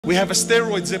We have a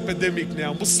steroids epidemic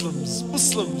now. Muslims.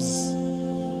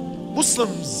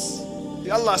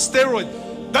 Ya Allah,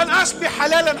 steroid. Don't ask me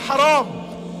halal and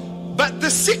haram. But the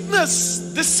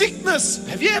sickness.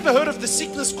 Have you ever heard of the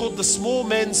sickness called the small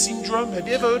man syndrome? Have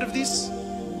you ever heard of this?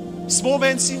 Small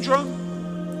man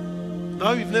syndrome?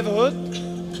 No, you've never heard?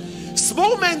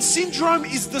 Small man syndrome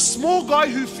is the small guy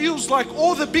who feels like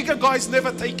all the bigger guys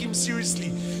never take him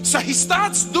seriously. So he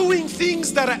starts doing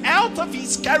things that are out of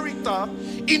his character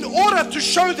in order to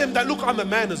show them that, look, I'm a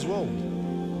man as well.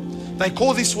 They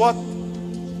call this what?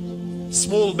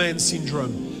 Small man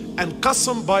syndrome. And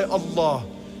qasam by Allah,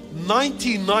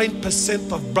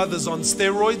 99% of brothers on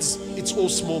steroids, it's all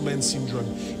small man syndrome.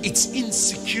 It's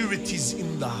insecurities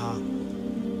in the heart.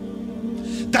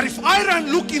 That if I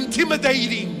don't look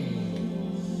intimidating,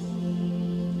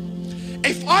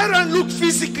 if I don't look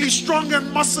physically strong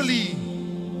and muscly,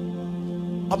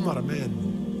 I'm not a man.